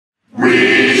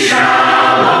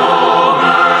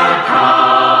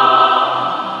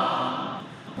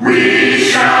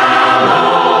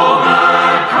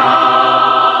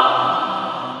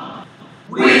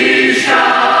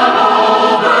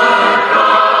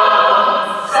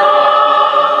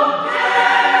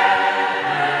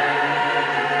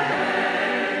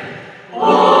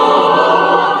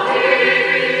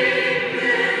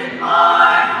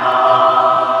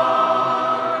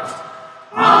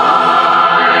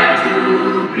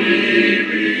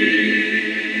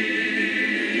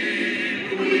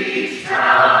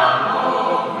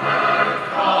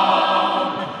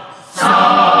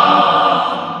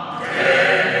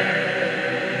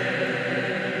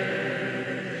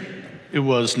It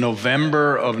was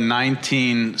November of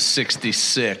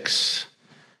 1966,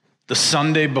 the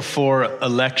Sunday before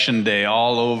Election Day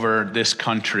all over this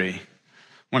country,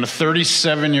 when a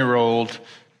 37-year-old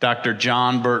Dr.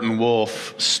 John Burton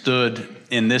Wolfe stood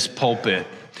in this pulpit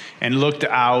and looked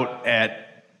out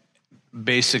at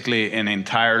basically an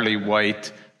entirely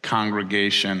white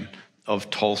congregation of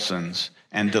Tulsans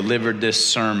and delivered this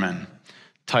sermon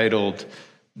titled,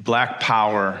 Black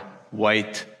Power,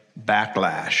 White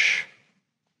Backlash.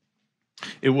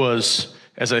 It was,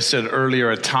 as I said earlier,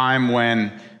 a time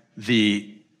when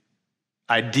the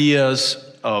ideas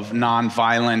of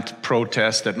nonviolent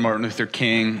protest that Martin Luther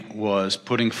King was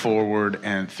putting forward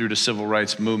and through the civil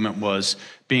rights movement was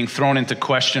being thrown into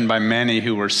question by many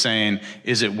who were saying,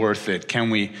 is it worth it?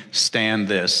 Can we stand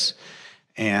this?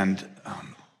 And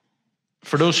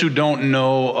for those who don't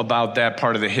know about that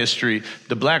part of the history,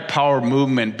 the Black Power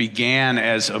movement began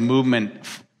as a movement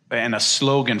and a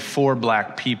slogan for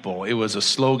black people. It was a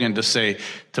slogan to say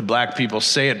to black people,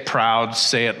 say it proud,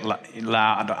 say it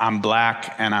loud, I'm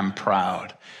black and I'm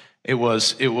proud. It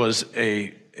was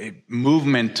a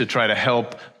movement to try to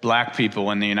help black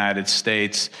people in the United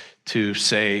States to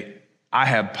say, I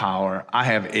have power, I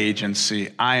have agency,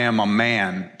 I am a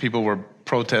man. People were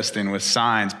protesting with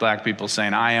signs, black people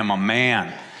saying, I am a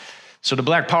man. So the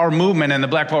Black Power movement and the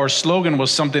Black Power slogan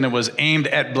was something that was aimed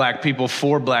at black people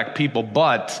for black people,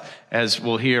 but as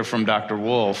we'll hear from Dr.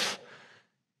 Wolfe,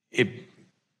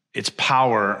 its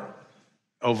power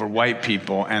over white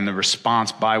people and the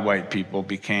response by white people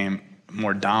became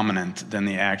more dominant than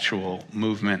the actual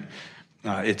movement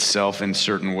itself in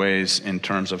certain ways in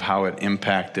terms of how it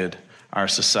impacted our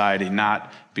society,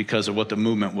 not because of what the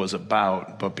movement was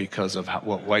about, but because of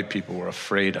what white people were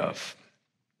afraid of.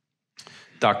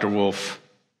 Dr. Wolfe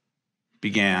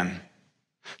began.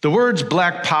 The words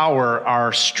black power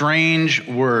are strange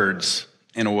words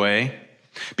in a way,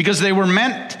 because they were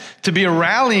meant to be a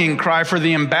rallying cry for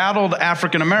the embattled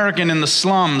African American in the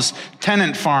slums,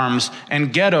 tenant farms,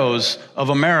 and ghettos of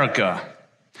America.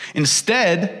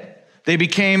 Instead, they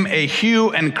became a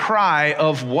hue and cry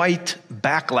of white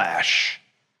backlash.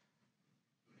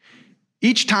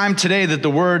 Each time today that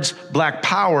the words black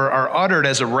power are uttered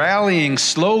as a rallying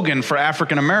slogan for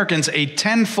African Americans, a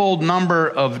tenfold number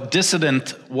of dissident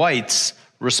whites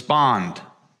respond.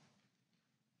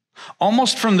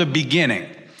 Almost from the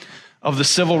beginning of the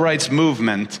civil rights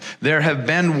movement, there have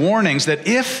been warnings that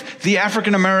if the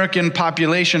African American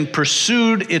population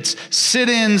pursued its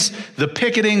sit-ins, the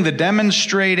picketing, the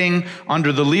demonstrating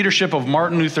under the leadership of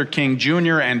Martin Luther King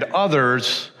Jr. and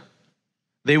others,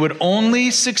 they would only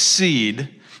succeed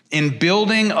in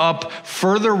building up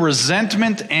further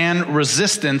resentment and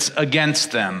resistance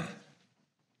against them.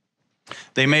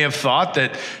 They may have thought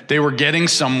that they were getting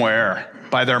somewhere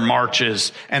by their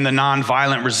marches and the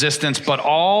nonviolent resistance, but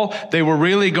all they were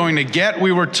really going to get,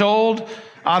 we were told,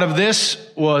 out of this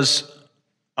was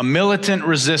a militant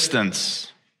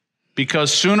resistance,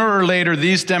 because sooner or later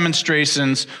these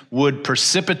demonstrations would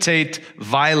precipitate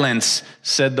violence,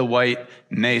 said the white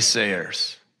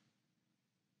naysayers.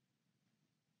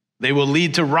 They will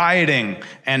lead to rioting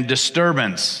and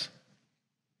disturbance.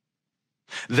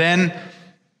 Then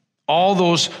all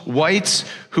those whites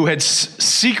who had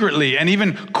secretly and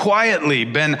even quietly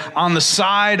been on the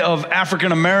side of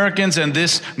African Americans and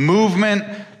this movement,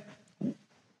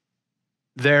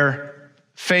 their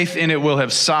faith in it will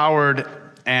have soured,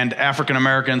 and African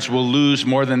Americans will lose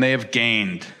more than they have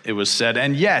gained, it was said.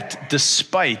 And yet,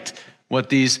 despite what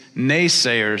these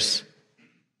naysayers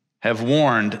have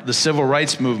warned, the civil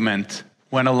rights movement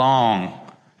went along,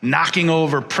 knocking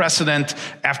over precedent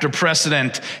after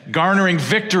precedent, garnering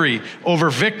victory over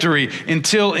victory,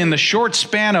 until in the short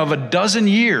span of a dozen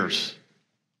years,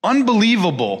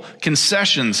 unbelievable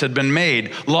concessions had been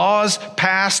made. Laws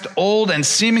passed, old and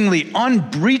seemingly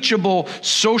unbreachable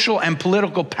social and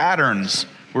political patterns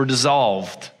were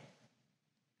dissolved.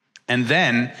 And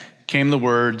then came the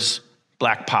words,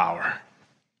 black power.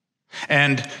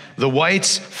 And the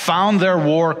whites found their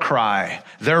war cry,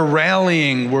 their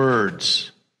rallying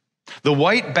words. The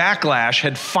white backlash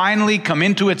had finally come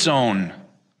into its own.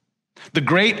 The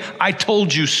great I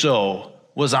told you so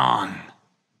was on.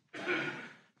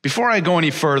 Before I go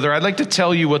any further, I'd like to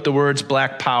tell you what the words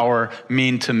black power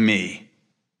mean to me.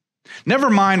 Never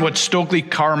mind what Stokely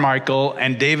Carmichael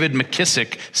and David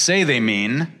McKissick say they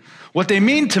mean. What they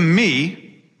mean to me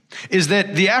is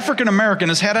that the African American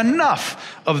has had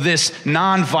enough of this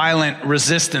nonviolent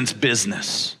resistance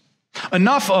business.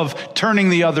 Enough of turning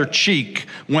the other cheek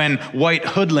when white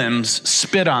hoodlums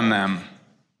spit on them.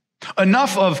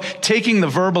 Enough of taking the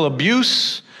verbal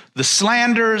abuse, the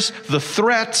slanders, the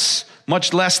threats,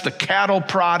 much less the cattle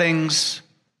proddings,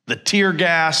 the tear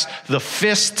gas, the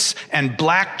fists and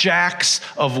blackjacks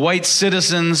of white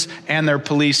citizens and their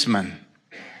policemen.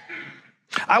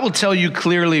 I will tell you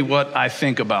clearly what I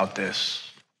think about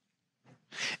this.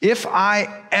 If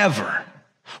I ever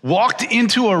walked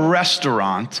into a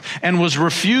restaurant and was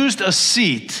refused a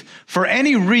seat for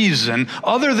any reason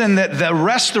other than that the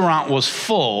restaurant was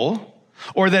full,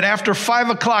 or that after 5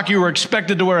 o'clock you were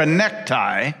expected to wear a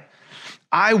necktie,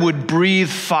 I would breathe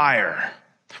fire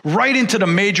right into the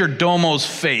major domo's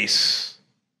face.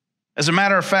 As a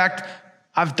matter of fact,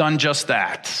 I've done just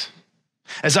that.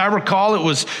 As I recall, it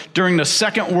was during the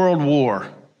Second World War.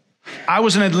 I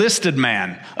was an enlisted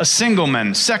man, a single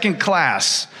man, second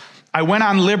class. I went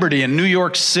on liberty in New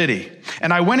York City,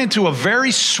 and I went into a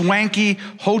very swanky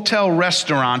hotel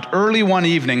restaurant early one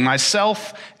evening,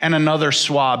 myself and another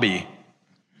swabby.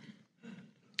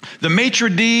 The maitre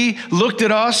d' looked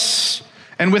at us,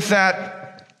 and with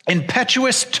that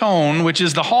impetuous tone, which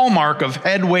is the hallmark of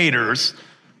head waiters,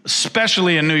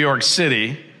 especially in New York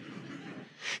City,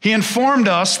 he informed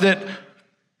us that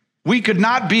we could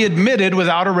not be admitted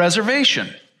without a reservation.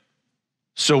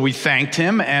 So we thanked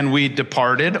him and we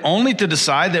departed, only to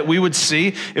decide that we would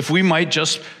see if we might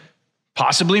just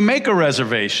possibly make a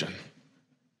reservation.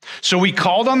 So we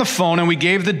called on the phone and we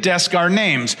gave the desk our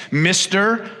names,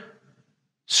 Mr.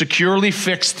 securely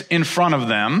fixed in front of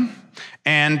them,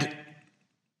 and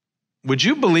would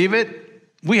you believe it?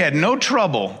 We had no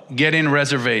trouble getting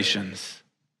reservations.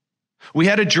 We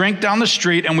had a drink down the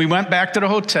street and we went back to the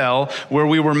hotel where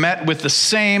we were met with the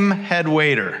same head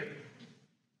waiter.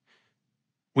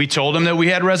 We told him that we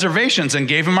had reservations and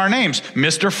gave him our names,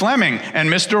 Mr. Fleming and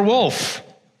Mr. Wolf.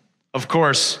 Of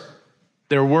course,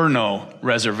 there were no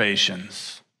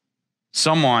reservations.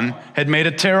 Someone had made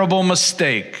a terrible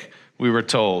mistake, we were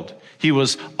told. He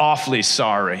was awfully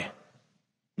sorry.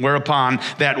 Whereupon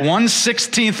that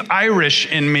 1/16 Irish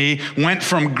in me went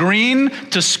from green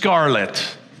to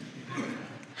scarlet.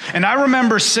 And I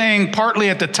remember saying partly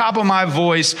at the top of my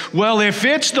voice, well, if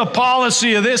it's the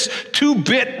policy of this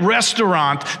two-bit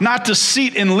restaurant not to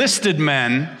seat enlisted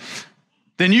men,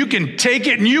 then you can take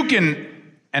it and you can,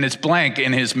 and it's blank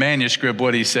in his manuscript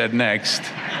what he said next.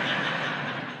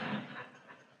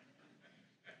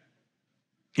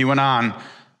 He went on,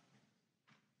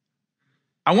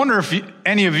 I wonder if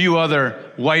any of you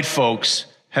other white folks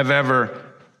have ever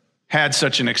had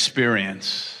such an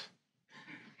experience.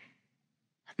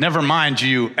 Never mind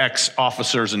you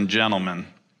ex-officers and gentlemen.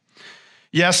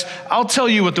 Yes, I'll tell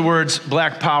you what the words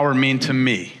black power mean to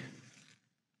me.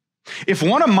 If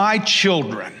one of my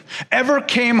children ever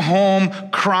came home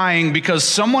crying because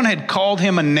someone had called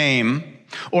him a name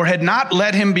or had not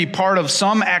let him be part of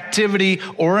some activity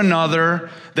or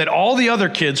another that all the other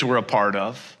kids were a part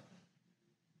of,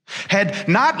 had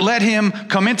not let him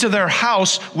come into their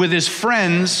house with his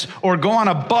friends or go on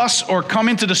a bus or come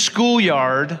into the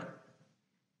schoolyard,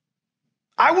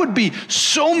 I would be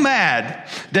so mad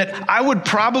that I would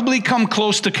probably come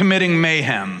close to committing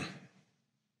mayhem.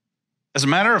 As a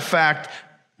matter of fact,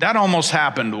 that almost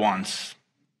happened once.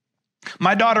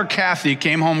 My daughter Kathy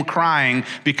came home crying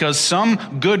because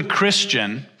some good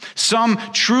Christian, some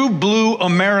true blue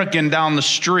American down the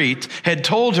street had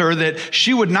told her that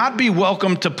she would not be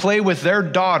welcome to play with their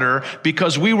daughter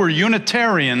because we were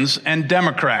Unitarians and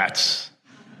Democrats.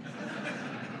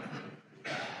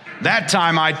 That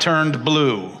time I turned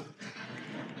blue.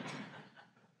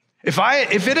 If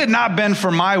it had not been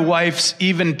for my wife's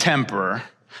even temper,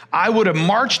 I would have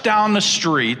marched down the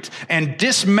street and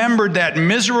dismembered that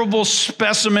miserable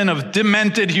specimen of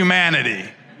demented humanity.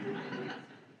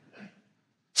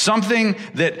 Something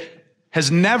that has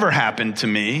never happened to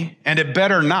me, and it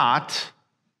better not.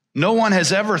 No one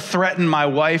has ever threatened my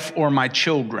wife or my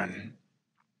children.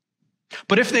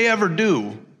 But if they ever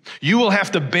do, you will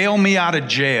have to bail me out of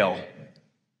jail,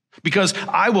 because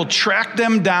I will track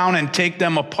them down and take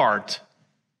them apart.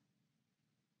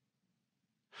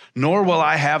 Nor will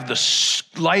I have the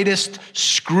slightest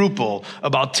scruple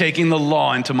about taking the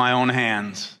law into my own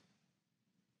hands.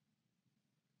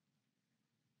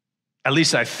 At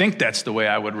least I think that's the way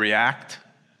I would react.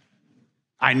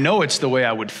 I know it's the way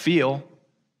I would feel.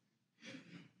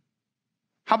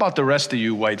 How about the rest of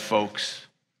you white folks?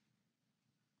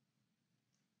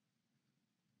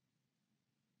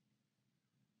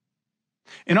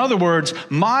 In other words,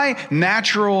 my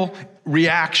natural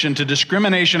reaction to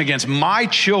discrimination against my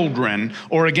children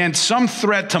or against some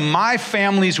threat to my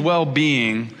family's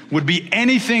well-being would be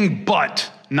anything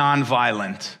but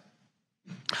nonviolent.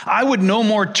 I would no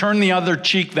more turn the other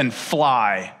cheek than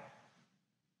fly.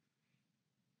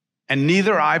 And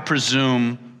neither, I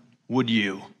presume, would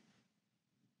you.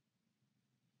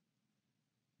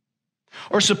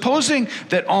 Or supposing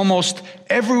that almost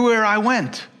everywhere I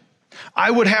went, I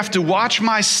would have to watch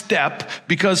my step,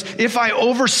 because if I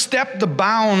overstepped the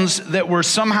bounds that were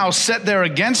somehow set there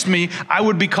against me, I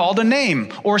would be called a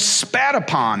name or spat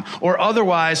upon or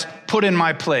otherwise put in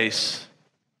my place.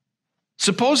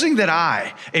 Supposing that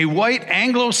I, a white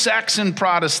Anglo-Saxon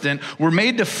Protestant, were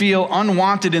made to feel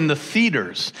unwanted in the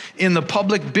theaters, in the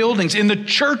public buildings, in the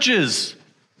churches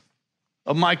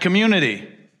of my community,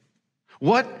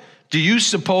 what do you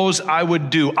suppose I would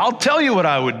do? I'll tell you what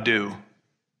I would do.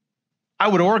 I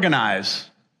would organize,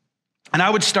 and I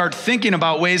would start thinking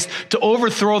about ways to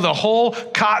overthrow the whole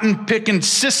cotton-picking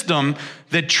system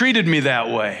that treated me that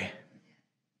way.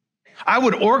 I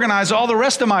would organize all the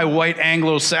rest of my white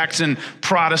Anglo-Saxon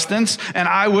Protestants, and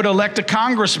I would elect a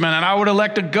congressman, and I would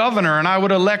elect a governor, and I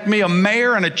would elect me a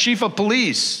mayor and a chief of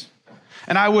police.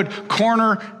 And I would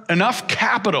corner enough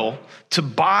capital to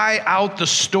buy out the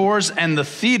stores and the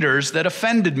theaters that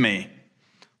offended me.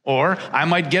 Or I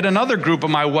might get another group of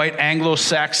my white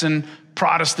Anglo-Saxon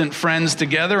Protestant friends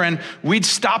together, and we'd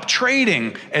stop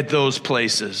trading at those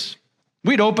places.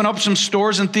 We'd open up some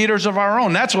stores and theaters of our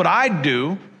own. That's what I'd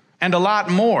do, and a lot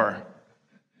more.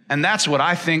 And that's what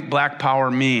I think black power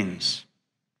means.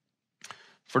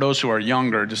 For those who are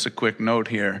younger, just a quick note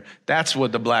here, that's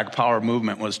what the black power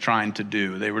movement was trying to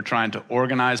do. They were trying to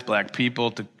organize black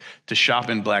people to shop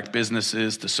in black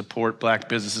businesses, to support black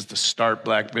businesses, to start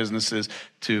black businesses,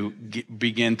 to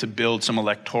begin to build some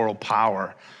electoral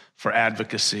power for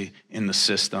advocacy in the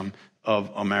system of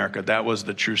America. That was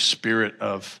the true spirit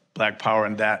of black power,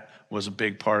 and that was a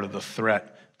big part of the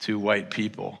threat to white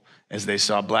people as they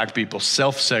saw black people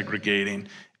self-segregating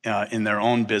in their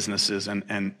own businesses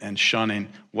and shunning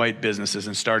white businesses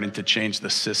and starting to change the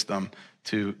system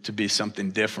to be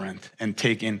something different and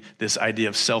taking this idea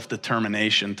of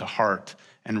self-determination to heart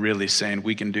and really saying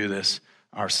we can do this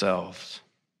ourselves.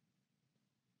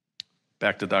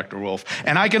 Back to Dr. Wolf.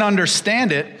 And I can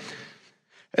understand it,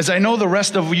 as I know the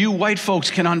rest of you white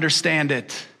folks can understand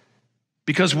it,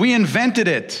 because we invented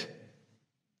it.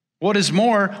 What is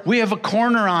more, we have a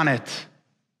corner on it.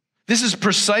 This is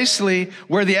precisely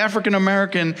where the African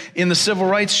American in the civil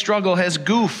rights struggle has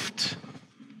goofed.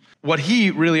 What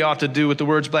he really ought to do with the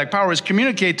words black power is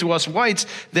communicate to us whites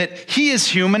that he is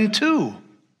human too.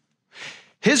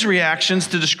 His reactions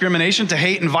to discrimination, to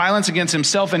hate and violence against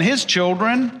himself and his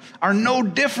children are no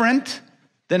different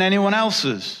than anyone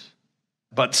else's.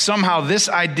 But somehow this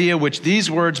idea which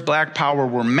these words black power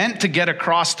were meant to get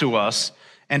across to us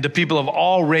and to people of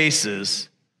all races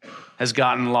has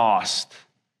gotten lost.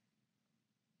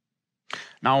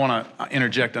 Now I want to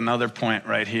interject another point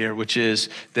right here, which is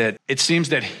that it seems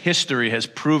that history has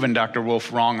proven Dr.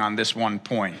 Wolf wrong on this one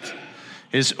point.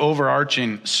 His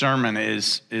overarching sermon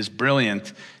is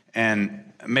brilliant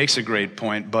and makes a great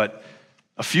point, but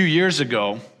a few years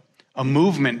ago, a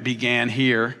movement began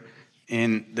here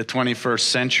in the 21st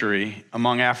century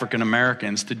among African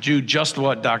Americans to do just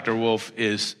what Dr. Wolf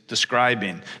is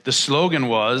describing. The slogan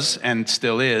was, and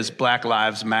still is, Black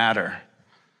Lives Matter.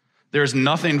 There's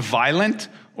nothing violent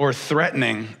or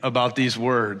threatening about these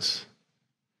words.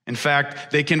 In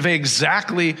fact, they convey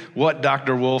exactly what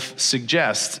Dr. Wolf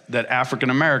suggests, that African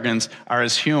Americans are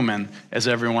as human as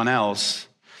everyone else.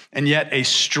 And yet a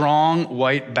strong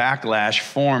white backlash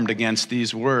formed against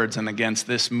these words and against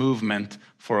this movement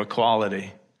for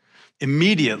equality.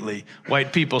 Immediately,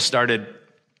 white people started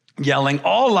yelling,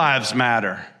 "All lives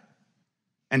matter,"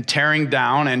 and tearing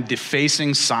down and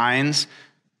defacing signs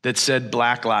that said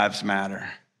Black Lives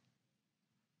Matter,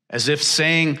 as if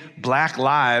saying Black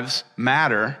Lives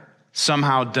Matter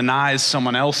somehow denies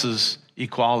someone else's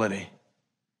equality.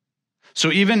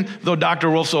 So even though Dr.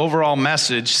 Wolf's overall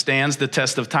message stands the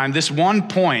test of time, this one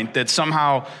point that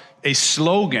somehow a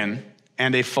slogan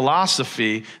and a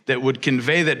philosophy that would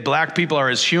convey that black people are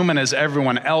as human as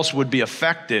everyone else would be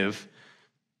effective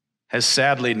has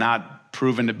sadly not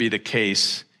proven to be the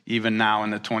case even now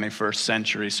in the 21st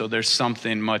century. So there's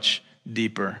something much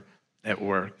deeper at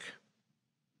work.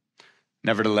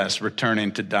 Nevertheless,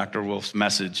 returning to Dr. Wolf's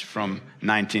message from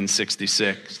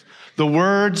 1966, the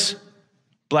words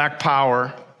Black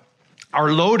Power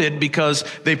are loaded because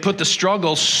they put the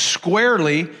struggle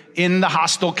squarely in the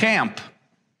hostile camp.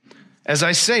 As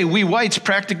I say, we whites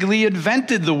practically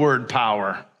invented the word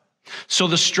power. So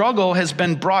the struggle has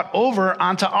been brought over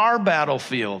onto our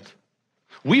battlefield.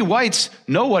 We whites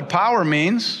know what power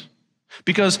means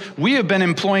because we have been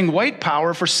employing white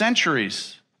power for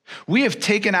centuries. We have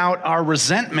taken out our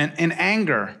resentment in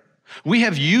anger. We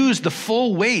have used the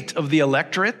full weight of the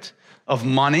electorate, of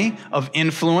money, of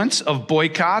influence, of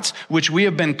boycotts, which we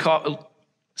have been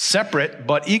separate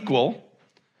but equal,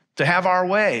 to have our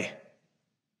way.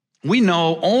 We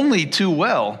know only too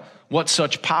well what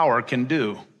such power can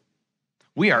do.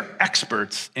 We are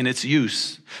experts in its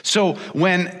use. So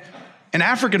when an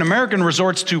African American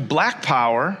resorts to black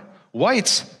power,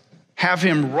 whites have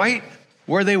him right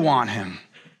where they want him.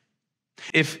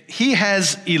 If he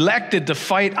has elected to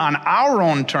fight on our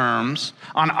own terms,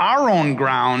 on our own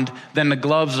ground, then the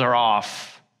gloves are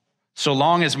off. So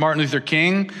long as Martin Luther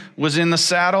King was in the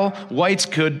saddle, whites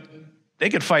could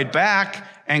fight back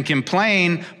and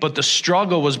complain, but the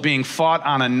struggle was being fought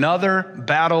on another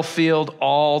battlefield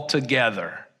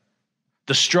altogether.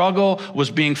 The struggle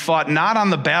was being fought not on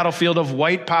the battlefield of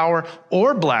white power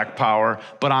or black power,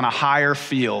 but on a higher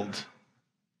field.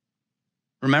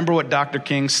 Remember what Dr.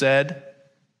 King said?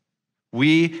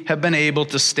 We have been able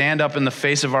to stand up in the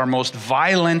face of our most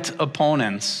violent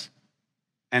opponents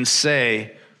and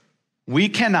say, we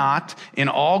cannot, in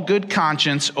all good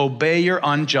conscience, obey your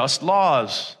unjust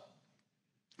laws.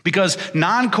 Because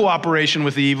non-cooperation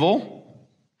with evil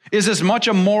is as much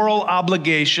a moral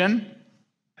obligation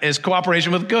as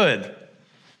cooperation with good.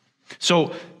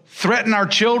 So threaten our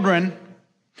children,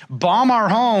 bomb our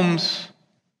homes,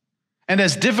 and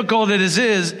as difficult as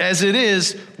it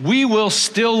is, we will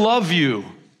still love you.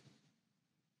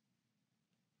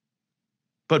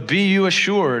 But be you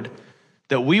assured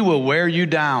that we will wear you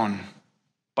down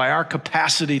by our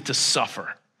capacity to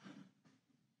suffer.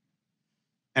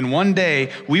 And one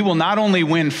day, we will not only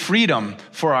win freedom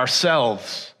for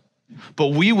ourselves, but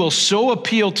we will so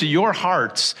appeal to your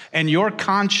hearts and your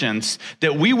conscience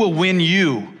that we will win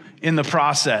you in the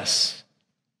process.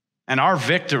 And our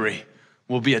victory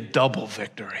will be a double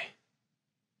victory.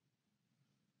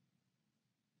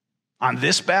 On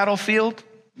this battlefield,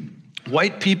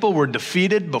 white people were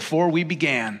defeated before we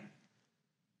began.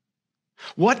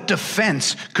 What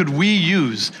defense could we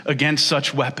use against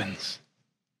such weapons?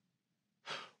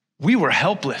 We were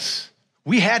helpless.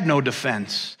 We had no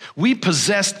defense. We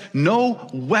possessed no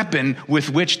weapon with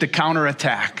which to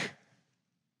counterattack.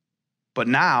 But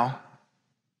now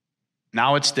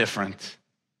it's different.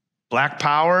 Black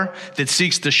power that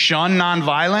seeks to shun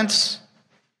nonviolence,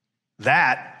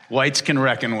 that whites can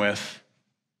reckon with.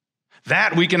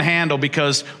 That we can handle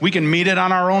because we can meet it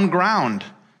on our own ground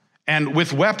and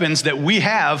with weapons that we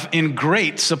have in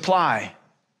great supply.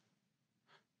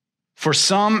 For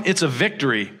some, it's a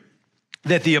victory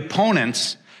that the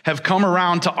opponents have come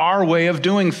around to our way of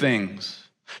doing things,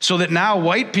 so that now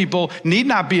white people need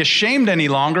not be ashamed any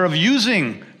longer of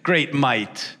using great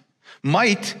might.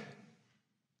 Might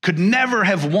could never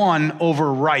have won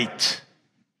over right,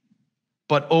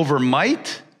 but over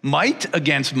might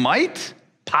against might,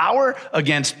 power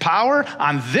against power,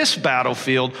 on this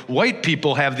battlefield, white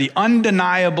people have the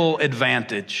undeniable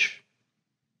advantage.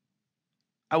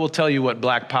 I will tell you what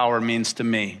black power means to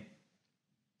me.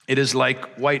 It is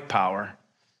like white power.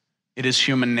 It is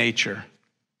human nature,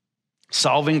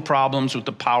 solving problems with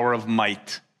the power of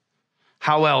might.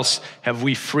 How else have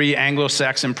we free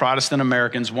Anglo-Saxon Protestant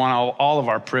Americans won all of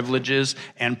our privileges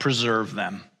and preserved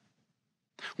them?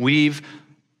 We've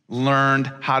learned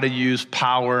how to use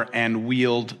power and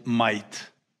wield might.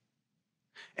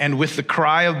 And with the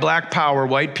cry of black power,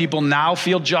 white people now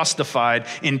feel justified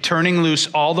in turning loose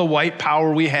all the white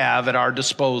power we have at our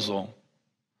disposal.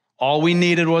 All we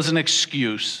needed was an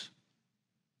excuse.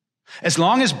 As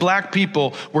long as black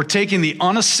people were taking the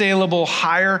unassailable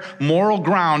higher moral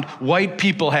ground, white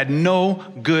people had no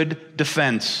good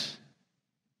defense.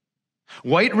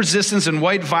 White resistance and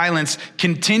white violence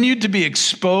continued to be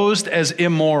exposed as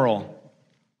immoral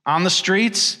on the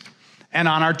streets and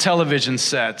on our television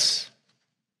sets.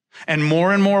 And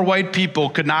more white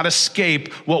people could not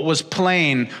escape what was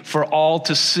plain for all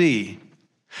to see.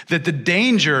 That the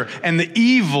danger and the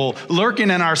evil lurking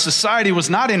in our society was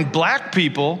not in black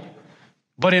people,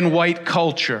 but in white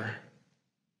culture.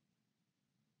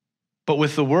 But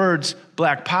with the words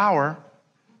black power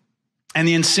and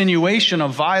the insinuation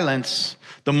of violence,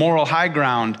 the moral high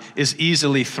ground is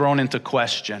easily thrown into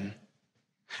question.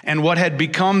 And what had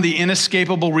become the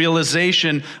inescapable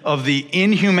realization of the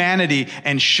inhumanity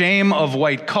and shame of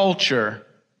white culture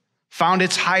found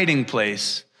its hiding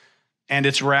place and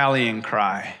its rallying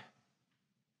cry.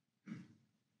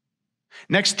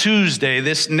 Next Tuesday,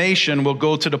 this nation will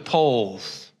go to the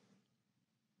polls.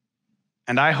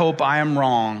 And I hope I am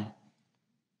wrong.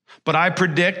 But I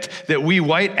predict that we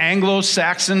white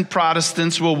Anglo-Saxon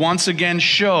Protestants will once again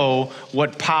show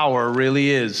what power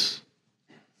really is.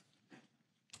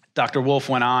 Dr. Wolf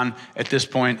went on at this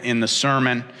point in the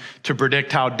sermon to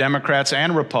predict how Democrats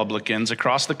and Republicans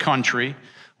across the country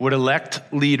would elect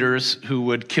leaders who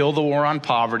would kill the war on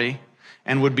poverty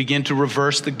and would begin to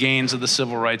reverse the gains of the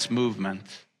civil rights movement.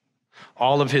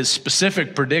 All of his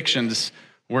specific predictions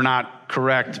were not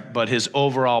correct, but his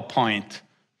overall point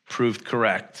proved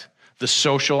correct. The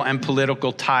social and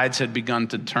political tides had begun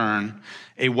to turn.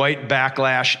 A white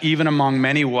backlash, even among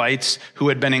many whites who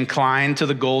had been inclined to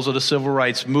the goals of the civil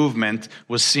rights movement,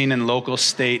 was seen in local,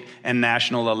 state, and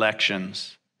national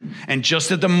elections. And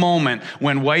just at the moment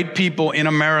when white people in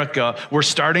America were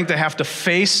starting to have to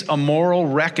face a moral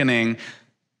reckoning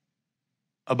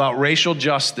about racial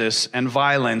justice and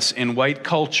violence in white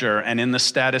culture and in the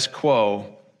status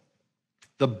quo,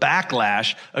 the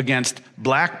backlash against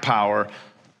black power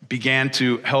began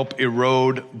to help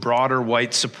erode broader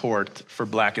white support for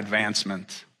black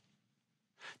advancement.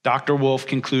 Dr. Wolf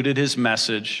concluded his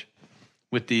message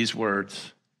with these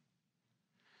words: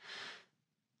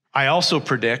 I also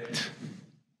predict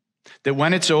that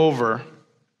when it's over,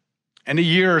 and a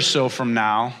year or so from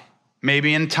now,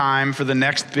 maybe in time for the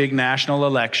next big national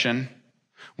election,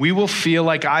 we will feel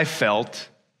like I felt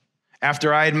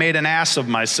after I had made an ass of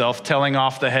myself telling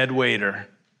off the head waiter.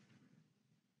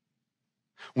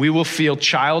 We will feel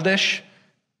childish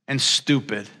and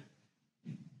stupid.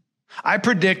 I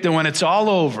predict that when it's all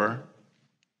over,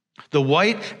 the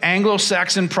white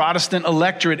Anglo-Saxon Protestant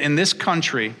electorate in this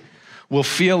country will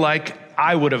feel like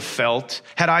I would have felt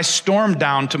had I stormed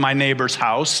down to my neighbor's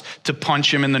house to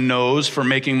punch him in the nose for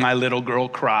making my little girl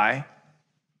cry.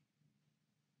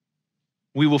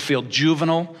 We will feel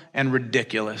juvenile and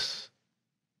ridiculous.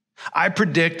 I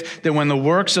predict that when the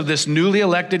works of this newly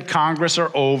elected Congress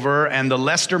are over and the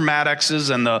Lester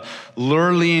Maddoxes and the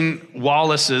Lurleen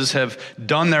Wallaces have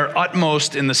done their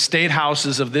utmost in the state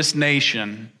houses of this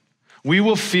nation, we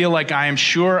will feel like I am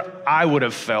sure I would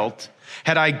have felt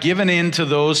had I given in to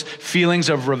those feelings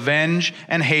of revenge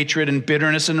and hatred and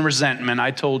bitterness and resentment I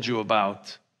told you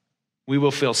about. We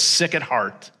will feel sick at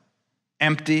heart,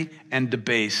 empty and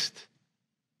debased.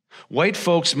 White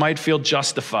folks might feel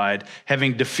justified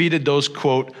having defeated those,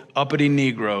 quote, uppity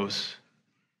Negroes.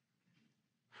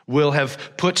 We'll have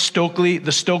put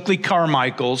the Stokely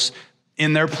Carmichaels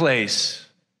in their place.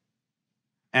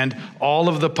 And all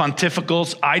of the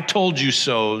pontificals I told you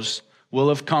so's will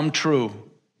have come true.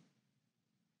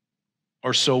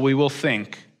 Or so we will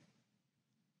think.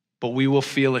 But we will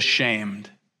feel ashamed.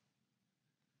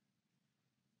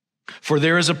 For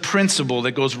there is a principle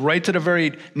that goes right to the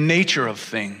very nature of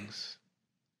things.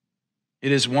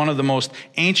 It is one of the most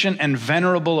ancient and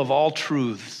venerable of all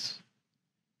truths.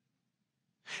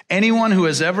 Anyone who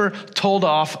has ever told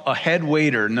off a head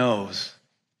waiter knows.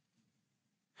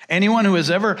 Anyone who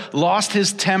has ever lost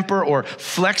his temper or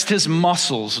flexed his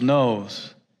muscles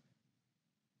knows.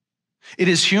 It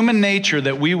is human nature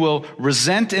that we will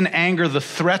resent and anger the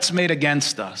threats made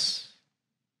against us,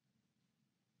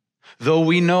 though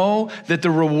we know that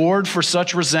the reward for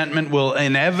such resentment will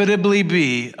inevitably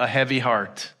be a heavy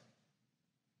heart.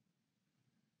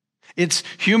 It's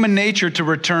human nature to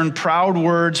return proud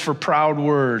words for proud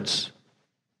words.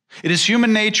 It is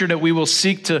human nature that we will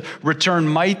seek to return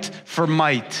might for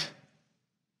might.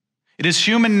 It is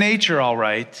human nature, all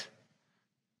right,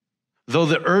 though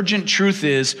the urgent truth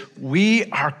is we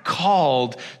are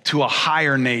called to a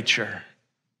higher nature.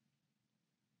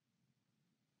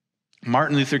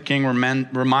 Martin Luther King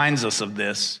reminds us of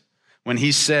this when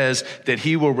he says that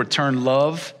he will return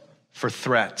love for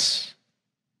threats,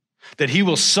 that he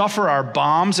will suffer our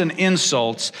bombs and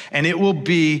insults, and it will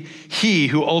be he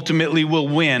who ultimately will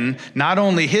win not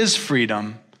only his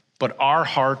freedom, but our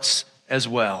hearts as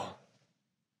well.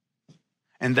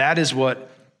 And that is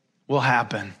what will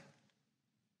happen,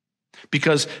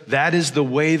 because that is the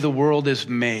way the world is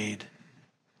made.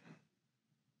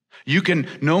 You can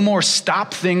no more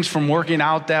stop things from working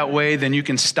out that way than you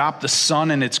can stop the sun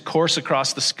in its course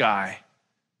across the sky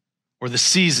or the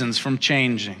seasons from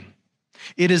changing.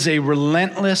 It is a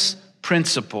relentless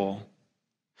principle.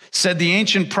 Said the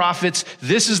ancient prophets,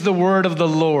 this is the word of the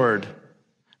Lord,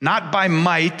 not by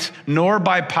might nor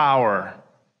by power,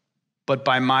 but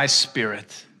by my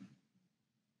Spirit.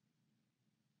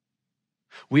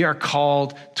 We are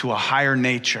called to a higher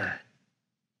nature.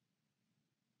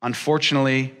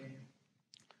 Unfortunately,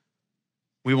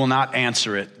 we will not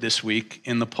answer it this week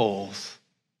in the polls.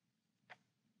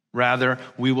 Rather,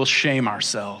 we will shame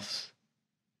ourselves.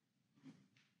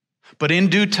 But in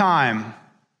due time,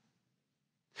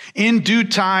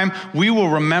 we will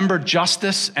remember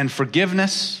justice and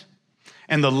forgiveness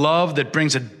and the love that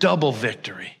brings a double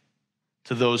victory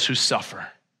to those who suffer.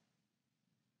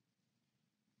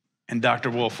 And Dr.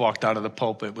 Wolf walked out of the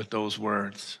pulpit with those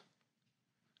words.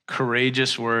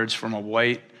 Courageous words from a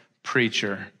white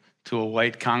preacher to a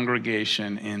white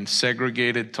congregation in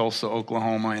segregated Tulsa,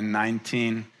 Oklahoma in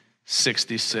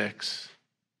 1966.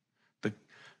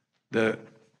 the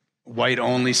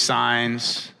white-only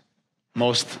signs,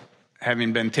 most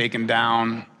having been taken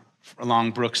down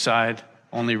along Brookside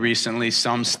only recently,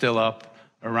 some still up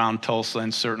around Tulsa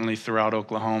and certainly throughout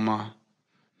Oklahoma.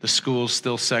 The schools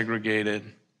still segregated.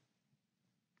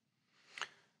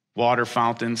 Water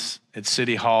fountains at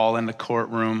City Hall and the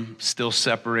courtroom still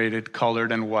separated,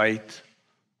 colored and white.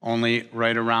 Only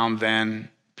right around then,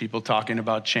 people talking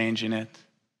about changing it.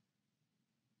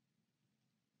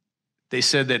 They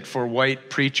said that for white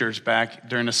preachers back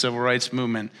during the civil rights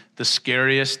movement, the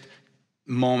scariest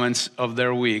moments of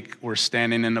their week were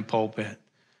standing in the pulpit.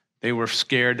 They were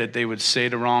scared that they would say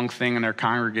the wrong thing and their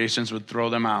congregations would throw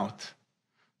them out.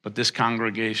 But this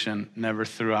congregation never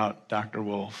threw out Dr.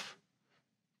 Wolf.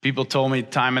 People told me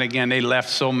time and again they left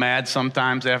so mad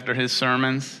sometimes after his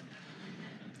sermons.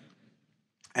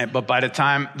 But by the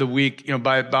time the week,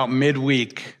 by about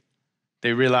midweek,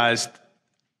 they realized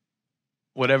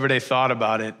whatever they thought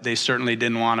about it, they certainly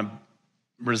didn't want to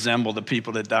resemble the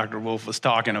people that Dr. Wolf was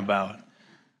talking about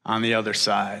on the other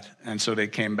side. And so they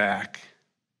came back,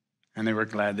 and they were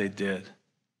glad they did.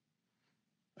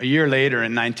 A year later,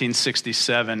 in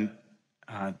 1967,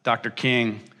 Dr.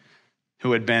 King,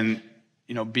 who had been,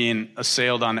 being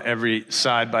assailed on every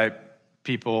side by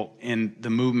people in the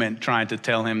movement trying to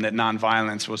tell him that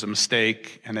nonviolence was a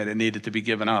mistake and that it needed to be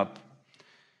given up,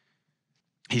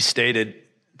 he stated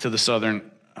to the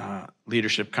Southern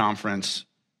Leadership Conference,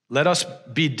 "Let us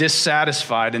be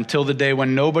dissatisfied until the day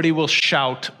when nobody will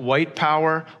shout white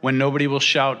power, when nobody will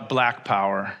shout black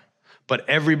power, but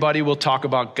everybody will talk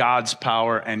about God's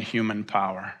power and human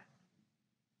power."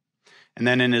 And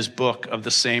then in his book of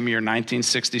the same year,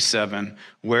 1967,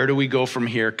 Where Do We Go From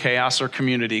Here? Chaos or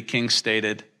Community, King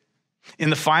stated, "In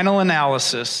the final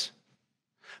analysis,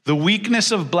 the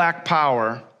weakness of black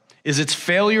power is its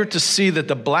failure to see that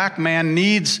the black man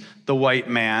needs the white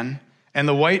man and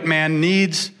the white man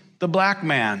needs the black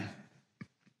man.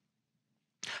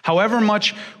 However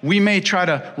much we may try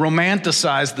to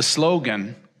romanticize the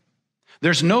slogan,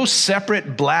 there's no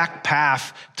separate black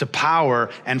path to power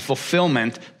and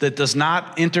fulfillment that does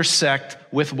not intersect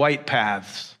with white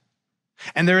paths.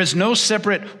 And there is no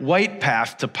separate white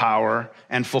path to power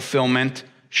and fulfillment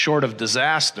short of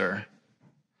disaster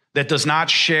that does not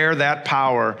share that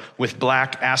power with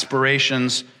black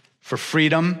aspirations for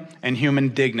freedom and human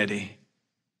dignity.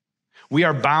 We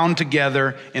are bound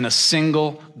together in a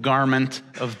single garment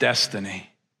of destiny.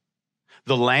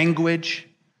 The language,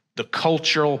 the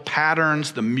cultural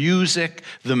patterns, the music,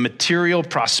 the material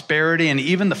prosperity, and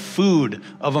even the food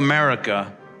of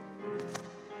America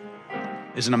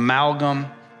is an amalgam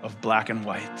of black and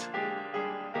white.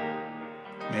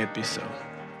 May it be so.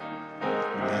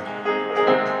 Amen.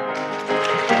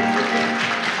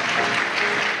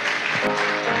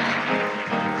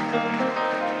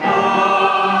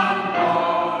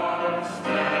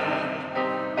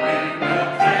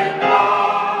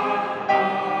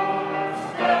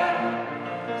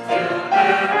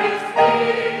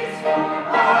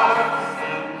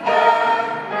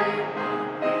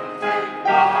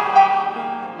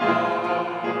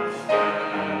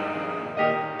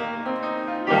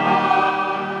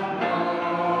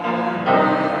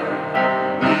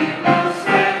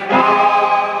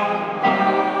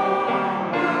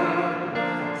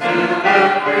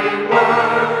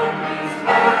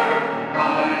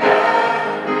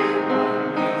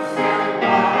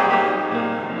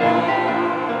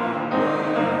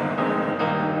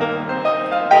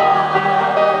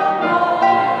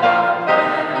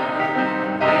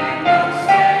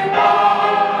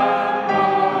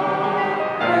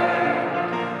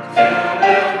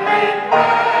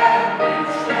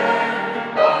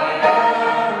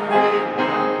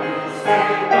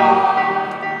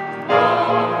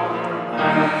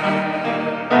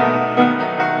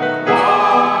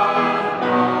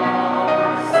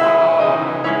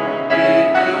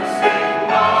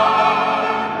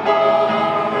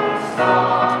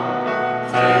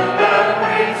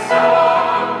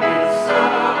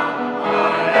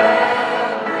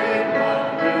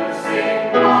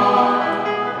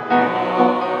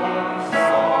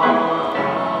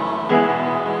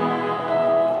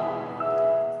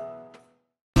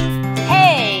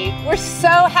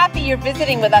 You're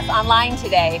visiting with us online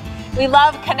today. We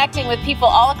love connecting with people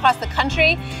all across the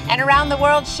country and around the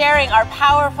world, sharing our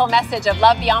powerful message of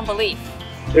love beyond belief.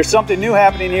 There's something new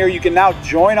happening here. You can now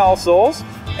join All Souls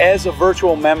as a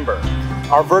virtual member.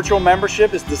 Our virtual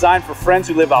membership is designed for friends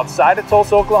who live outside of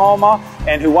Tulsa, Oklahoma,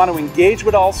 and who want to engage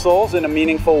with All Souls in a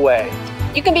meaningful way.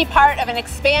 You can be part of an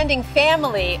expanding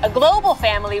family, a global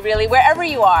family really, wherever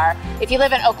you are. If you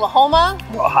live in Oklahoma,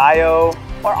 Ohio,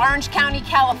 or Orange County,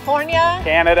 California,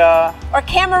 Canada, or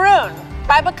Cameroon.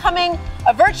 By becoming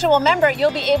a virtual member,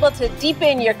 you'll be able to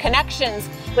deepen your connections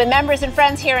with members and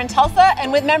friends here in Tulsa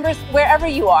and with members wherever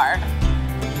you are.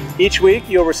 Each week,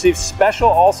 you'll receive special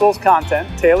All Souls content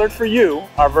tailored for you,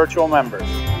 our virtual members.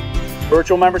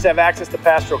 Virtual members have access to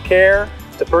pastoral care,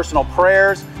 to personal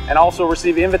prayers, and also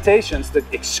receive invitations to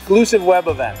exclusive web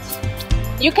events.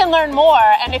 You can learn more,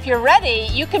 and if you're ready,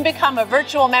 you can become a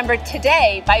virtual member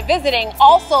today by visiting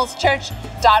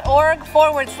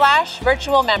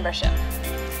allsoulschurch.org/virtual membership.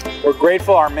 We're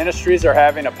grateful our ministries are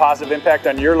having a positive impact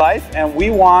on your life, and we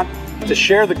want to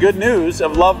share the good news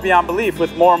of love beyond belief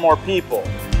with more and more people.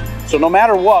 So no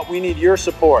matter what, we need your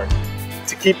support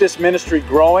to keep this ministry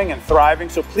growing and thriving,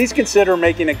 so please consider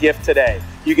making a gift today.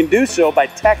 You can do so by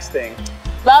texting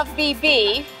Love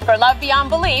BB for Love Beyond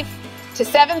Belief to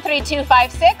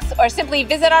 73256 or simply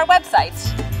visit our website.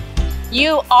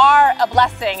 You are a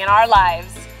blessing in our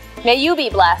lives. May you be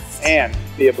blessed and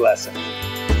be a blessing.